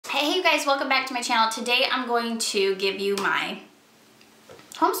Hey you guys, welcome back to my channel. Today I'm going to give you my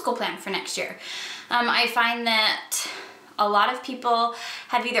homeschool plan for next year. I find that a lot of people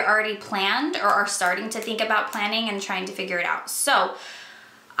have either already planned or are starting to think about planning and trying to figure it out. So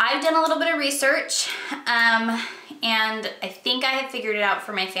I've done a little bit of research and I think I have figured it out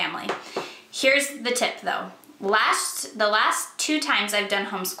for my family. Here's the tip though. The last 2 times I've done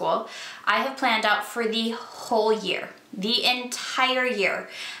homeschool, I have planned out for the whole year, the entire year.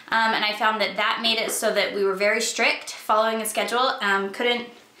 And I found that that made it so that we were very strict following a schedule.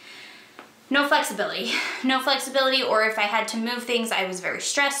 No flexibility. No flexibility, or if I had to move things, I was very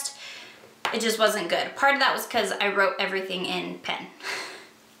stressed. It just wasn't good. Part of that was because I wrote everything in pen,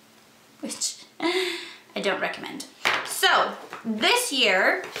 which I don't recommend. So this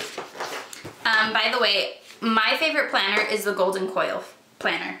year, by the way, my favorite planner is the Golden Coil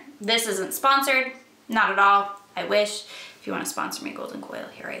planner. This isn't sponsored, not at all. I wish. If you want to sponsor me, Golden Coil,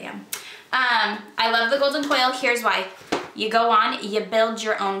 here I am. I love the Golden Coil. Here's why. You go on, you build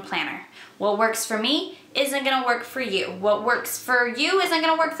your own planner. What works for me isn't going to work for you. What works for you isn't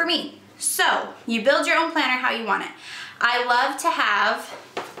going to work for me. So you build your own planner how you want it. I love to have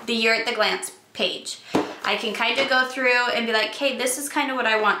the year at the glance page. I can kind of go through and be like, hey, this is kind of what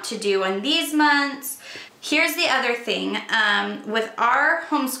I want to do in these months. Here's the other thing, with our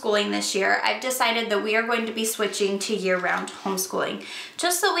homeschooling this year, I've decided that we are going to be switching to year-round homeschooling,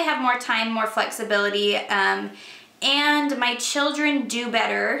 just so we have more time, more flexibility, and my children do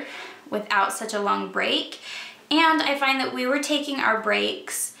better without such a long break. And I find that we were taking our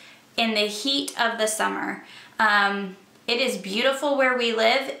breaks in the heat of the summer. It is beautiful where we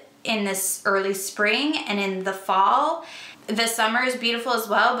live in this early spring and in the fall. The summer is beautiful as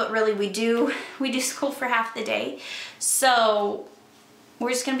well, but really we do school for half the day. So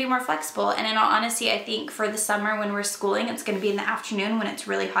we're just gonna be more flexible. And in all honesty, I think for the summer when we're schooling, it's gonna be in the afternoon when it's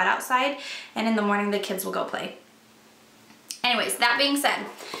really hot outside, and in the morning the kids will go play. Anyways, that being said,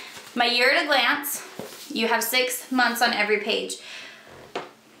 my year at a glance, you have 6 months on every page.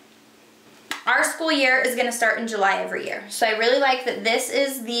 Our school year is gonna start in July every year. So I really like that this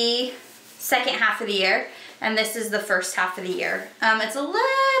is the second half of the year and this is the first half of the year. It's a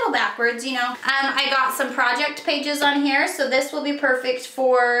little backwards, you know. I got some project pages on here, so this will be perfect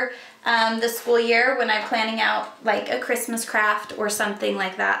for the school year when I'm planning out like a Christmas craft or something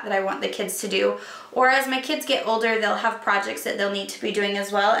like that that I want the kids to do. Or as my kids get older, they'll have projects that they'll need to be doing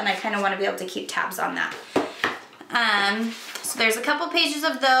as well, and I kind of want to be able to keep tabs on that. So there's a couple pages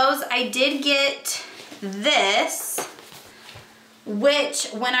of those. I did get this, which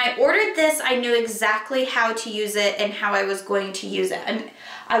when I ordered this, I knew exactly how to use it and how I was going to use it.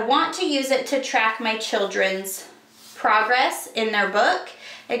 I want to use it to track my children's progress in their book,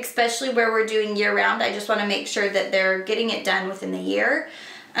 especially where we're doing year round. I just want to make sure that they're getting it done within the year.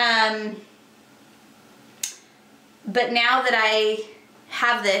 But now that I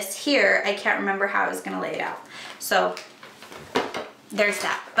have this here, I can't remember how I was going to lay it out. So there's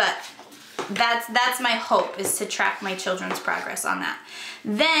that. But that's my hope, is to track my children's progress on that.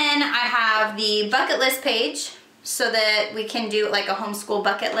 Then I have the bucket list page so that we can do like a homeschool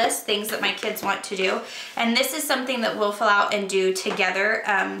bucket list, things that my kids want to do. And this is something that we'll fill out and do together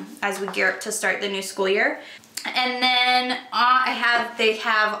as we gear up to start the new school year. And then they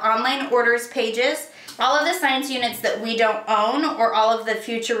have online orders pages, all of the science units that we don't own, or all of the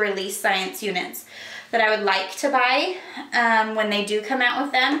future release science units that I would like to buy when they do come out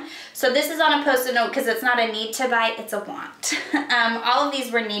with them. So this is on a post-it note because it's not a need to buy, it's a want. All of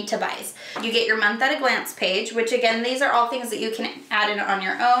these were need to buys. You get your month at a glance page, which again, these are all things that you can add in on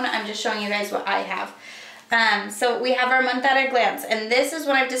your own. I'm just showing you guys what I have. So we have our month at a glance, and this is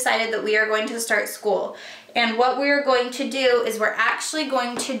when I've decided that we are going to start school. And what we are going to do is we're actually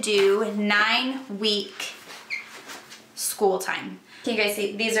going to do 9-week school time. Can you guys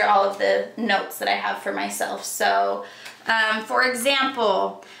see? These are all of the notes that I have for myself. So, for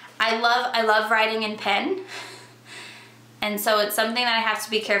example, I love writing in pen. And so it's something that I have to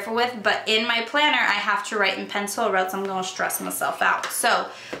be careful with, but in my planner, I have to write in pencil or else I'm gonna stress myself out. So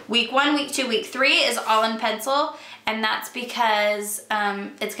week 1, week 2, week 3 is all in pencil, and that's because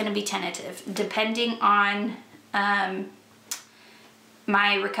it's gonna be tentative. Depending on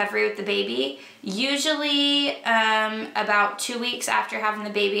my recovery with the baby, usually about 2 weeks after having the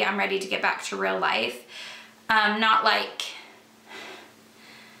baby, I'm ready to get back to real life. Not like,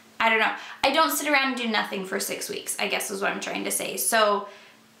 I don't know. I don't sit around and do nothing for 6 weeks, I guess is what I'm trying to say. So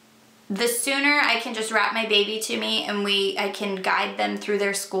the sooner I can just wrap my baby to me and I can guide them through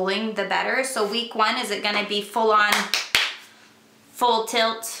their schooling, the better. So week 1, is it gonna be full on, full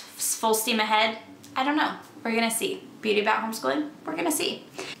tilt, full steam ahead? I don't know. We're gonna see. Beauty about homeschooling? We're gonna see.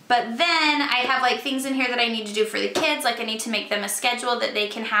 But then I have like things in here that I need to do for the kids. Like I need to make them a schedule that they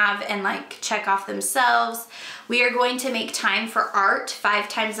can have and like check off themselves. We are going to make time for art 5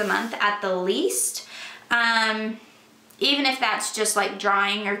 times a month at the least. Even if that's just like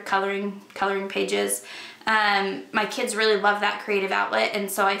drawing or coloring pages. My kids really love that creative outlet,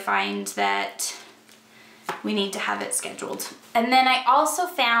 and so I find that we need to have it scheduled. And then I also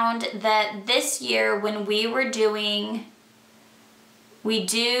found that this year when we were doing, my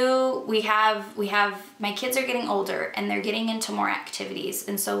kids are getting older and they're getting into more activities,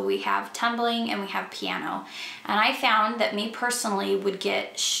 and so we have tumbling and we have piano. And I found that me personally would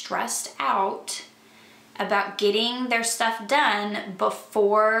get stressed out about getting their stuff done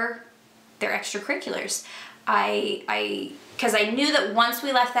before their extracurriculars. Because I knew that once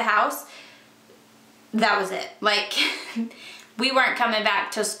we left the house, that was it. Like, we weren't coming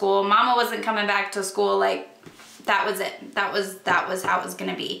back to school. Mama wasn't coming back to school. Like, that was it. That was how it was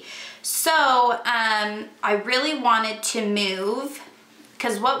gonna be. So, I really wanted to move,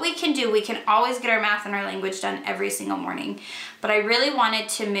 because what we can do, we can always get our math and our language done every single morning. But I really wanted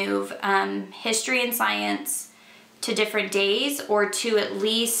to move history and science to different days, or to at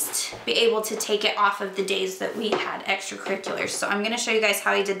least be able to take it off of the days that we had extracurriculars. So I'm gonna show you guys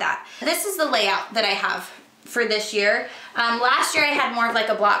how I did that. This is the layout that I have for this year. Last year I had more of like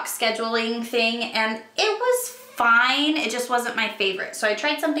a block scheduling thing, and it was fine. It just wasn't my favorite. So I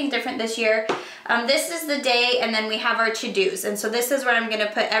tried something different this year. This is the day, and then we have our to-dos. And so this is where I'm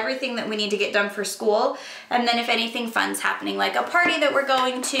gonna put everything that we need to get done for school. And then if anything fun's happening, like a party that we're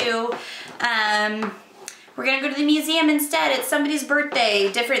going to, we're gonna go to the museum instead, it's somebody's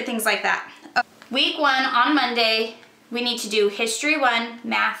birthday, different things like that. Week 1 on Monday, we need to do History 1,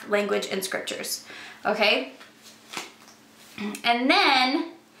 Math, Language, and Scriptures, okay? And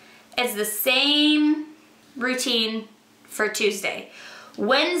then it's the same routine for Tuesday.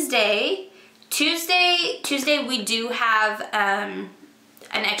 Tuesday we do have an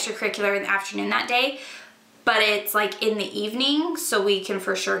extracurricular in the afternoon that day, but it's like in the evening, so we can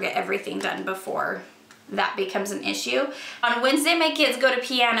for sure get everything done before that becomes an issue. On Wednesday, my kids go to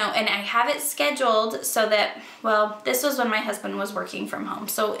piano, and I have it scheduled so that, well, this was when my husband was working from home,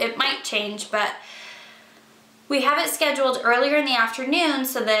 so it might change, but we have it scheduled earlier in the afternoon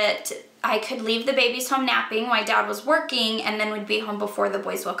so that I could leave the babies home napping while Dad was working, and then we'd be home before the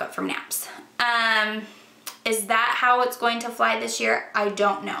boys woke up from naps. Is that how it's going to fly this year? I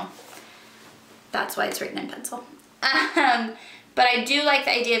don't know. That's why it's written in pencil. But I do like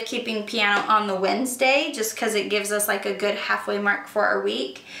the idea of keeping piano on the Wednesday, just because it gives us like a good halfway mark for our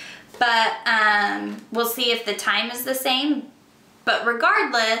week. But we'll see if the time is the same. But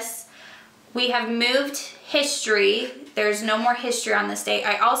regardless, we have moved history. There's no more history on this day.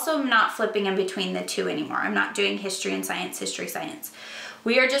 I also am not flipping in between the two anymore. I'm not doing history and science, history, science.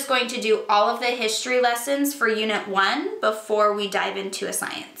 We are just going to do all of the history lessons for Unit 1 before we dive into a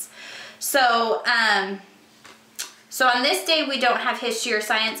science. So, so on this day, we don't have history or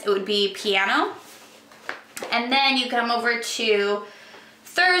science. It would be piano. And then you come over to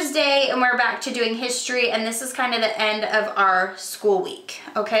Thursday, and we're back to doing history, and this is kind of the end of our school week,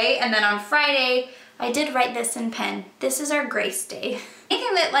 okay? And then on Friday, I did write this in pen. This is our grace day.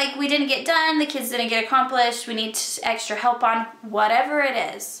 Anything that like we didn't get done, the kids didn't get accomplished, we need extra help on, whatever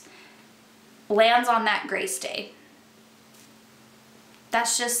it is, lands on that grace day.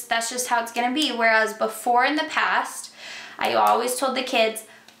 That's just how it's gonna be. Whereas before in the past, I always told the kids,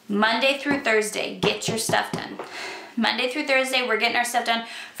 Monday through Thursday, get your stuff done. Monday through Thursday, we're getting our stuff done.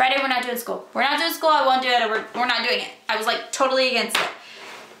 Friday, we're not doing school. We're not doing school, I won't do it, we're not doing it. I was like totally against it.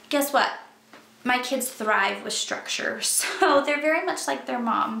 Guess what? My kids thrive with structure, so they're very much like their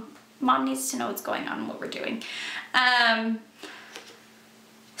mom. Mom needs to know what's going on and what we're doing.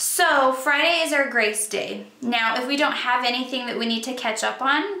 So Friday is our grace day. Now, if we don't have anything that we need to catch up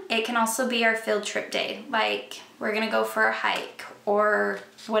on, it can also be our field trip day. Like, we're gonna go for a hike or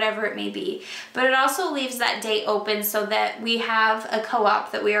whatever it may be. But it also leaves that day open so that we have a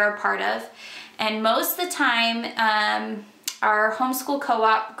co-op that we are a part of. And most of the time, our homeschool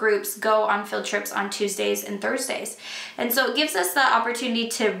co-op groups go on field trips on Tuesdays and Thursdays. And so it gives us the opportunity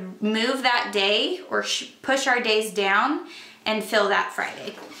to move that day or push our days down and fill that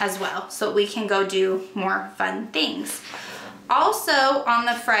Friday as well, so we can go do more fun things. Also on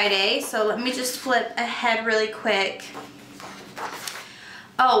the Friday, so let me just flip ahead really quick.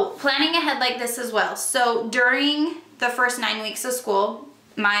 Oh, planning ahead like this as well. So during the first 9 weeks of school,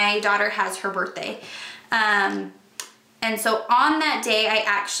 my daughter has her birthday. And so on that day, I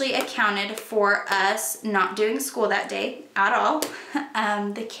actually accounted for us not doing school that day at all.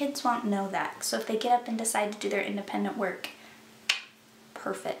 The kids won't know that. So if they get up and decide to do their independent work,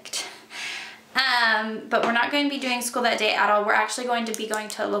 perfect. But we're not going to be doing school that day at all. We're actually going to be going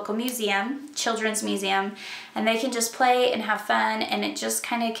to a local museum, children's museum, and they can just play and have fun, and it just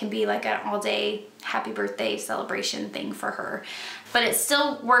kind of can be like an all-day happy birthday celebration thing for her. But it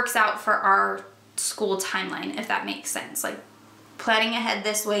still works out for our school timeline, if that makes sense. Like planning ahead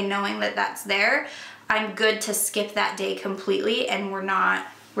this way, knowing that that's there, I'm good to skip that day completely, and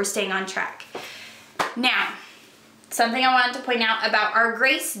we're staying on track. Now, something I wanted to point out about our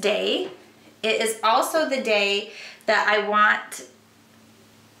Grace Day, it is also the day that I want,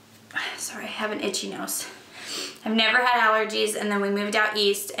 sorry, I have an itchy nose. I've never had allergies, and then we moved out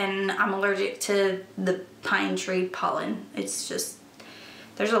east and I'm allergic to the pine tree pollen. It's just,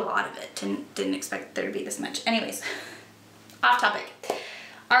 there's a lot of it. Didn't expect there to be this much. Anyways, off topic.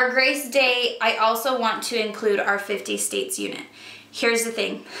 Our Grace Day, I also want to include our 50 states unit. Here's the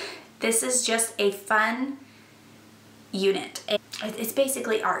thing. This is just a fun unit. It's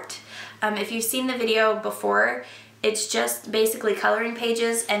basically art. If you've seen the video before, it's just basically coloring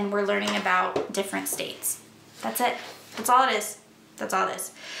pages and we're learning about different states. That's it. That's all it is. That's all it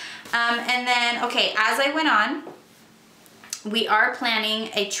is. And then, okay, as I went on, we are planning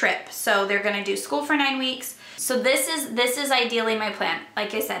a trip. So they're gonna do school for 9 weeks. So this is ideally my plan.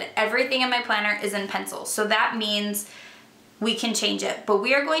 Like I said, everything in my planner is in pencil. So that means we can change it. But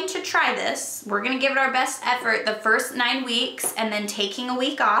we are going to try this. We're gonna give it our best effort the first 9 weeks and then taking a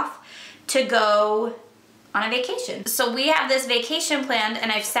week off to go on a vacation. So we have this vacation planned,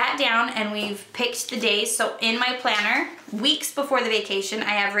 and I've sat down and we've picked the days. So in my planner, weeks before the vacation,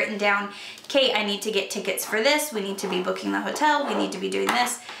 I have written down, okay, I need to get tickets for this. We need to be booking the hotel. We need to be doing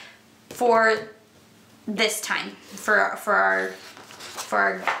this for this time, for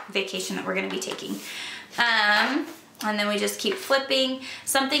our vacation that we're gonna be taking. And then we just keep flipping.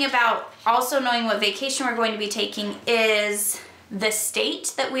 Something about also knowing what vacation we're going to be taking is the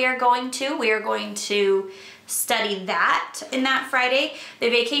state that we are going to. We are going to study that in that Friday. The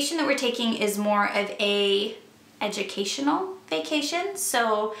vacation that we're taking is more of a educational vacation.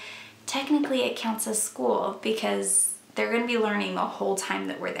 So technically it counts as school because they're gonna be learning the whole time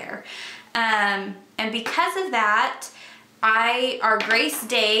that we're there. And because of that, our Grace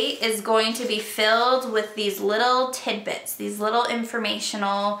Day is going to be filled with these little tidbits, these little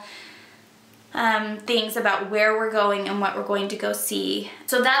informational things about where we're going and what we're going to go see.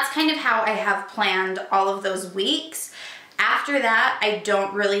 So that's kind of how I have planned all of those weeks. After that, I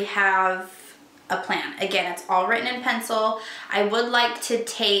don't really have a plan. Again, it's all written in pencil. I would like to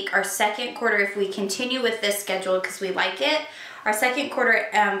take our second quarter, if we continue with this schedule because we like it, our second quarter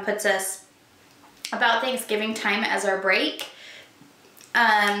puts us about Thanksgiving time as our break.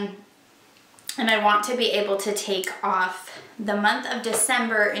 And I want to be able to take off the month of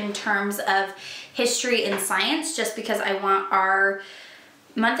December in terms of history and science, just because I want our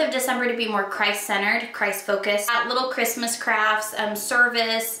month of December to be more Christ-centered, Christ-focused. Little Christmas crafts,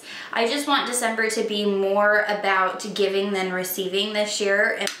 service. I just want December to be more about giving than receiving this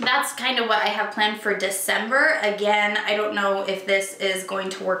year. And that's kind of what I have planned for December. Again, I don't know if this is going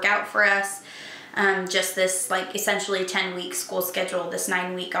to work out for us. Just this like essentially 10-week school schedule, this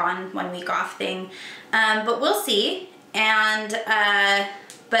 9-week on, 1 week off thing. But we'll see. And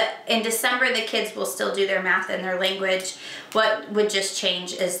but in December, the kids will still do their math and their language. What would just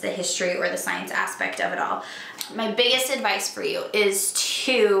change is the history or the science aspect of it all. My biggest advice for you is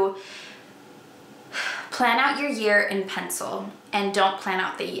to plan out your year in pencil and don't plan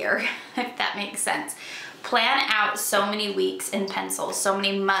out the year, if that makes sense. Plan out so many weeks in pencil, so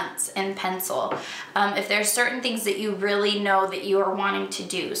many months in pencil. If there's certain things that you really know that you are wanting to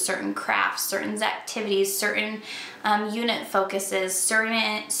do, certain crafts, certain activities, certain unit focuses,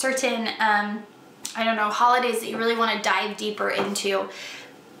 certain I don't know, holidays that you really want to dive deeper into,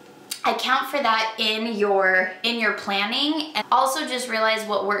 account for that in your planning. And also just realize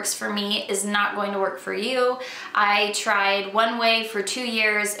what works for me is not going to work for you. I tried one way for 2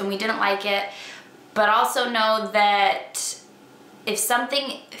 years and we didn't like it. But also know that if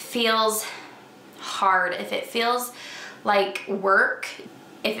something feels hard, if it feels like work,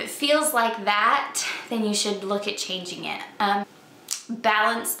 if it feels like that, then you should look at changing it.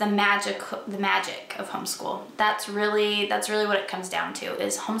 Balance the magic of homeschool. That's really what it comes down to.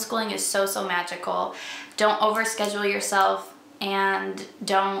 Is homeschooling is so magical. Don't overschedule yourself and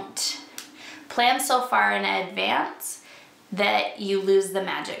don't plan so far in advance that you lose the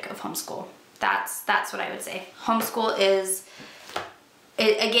magic of homeschool. That's what I would say. Homeschool is,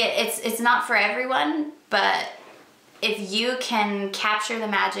 again, it's not for everyone, but if you can capture the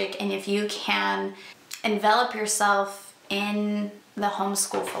magic and if you can envelop yourself in the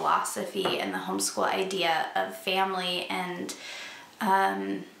homeschool philosophy and the homeschool idea of family and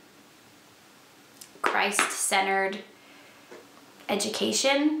Christ-centered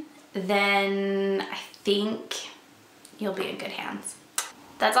education, then I think you'll be in good hands.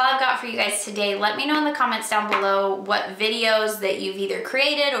 That's all I've got for you guys today. Let me know in the comments down below what videos that you've either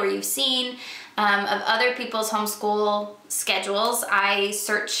created or you've seen of other people's homeschool schedules. I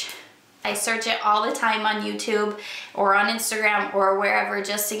search it all the time on YouTube or on Instagram or wherever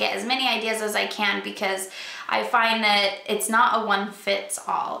just to get as many ideas as I can, because I find that it's not a one fits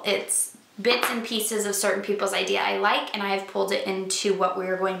all. It's bits and pieces of certain people's idea I like, and I have pulled it into what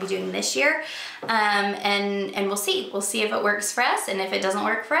we're going to be doing this year. And we'll see. We'll see if it works for us, and if it doesn't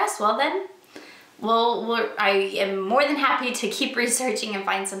work for us, well then, I am more than happy to keep researching and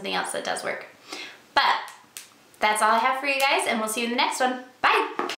find something else that does work. But that's all I have for you guys, and we'll see you in the next one. Bye!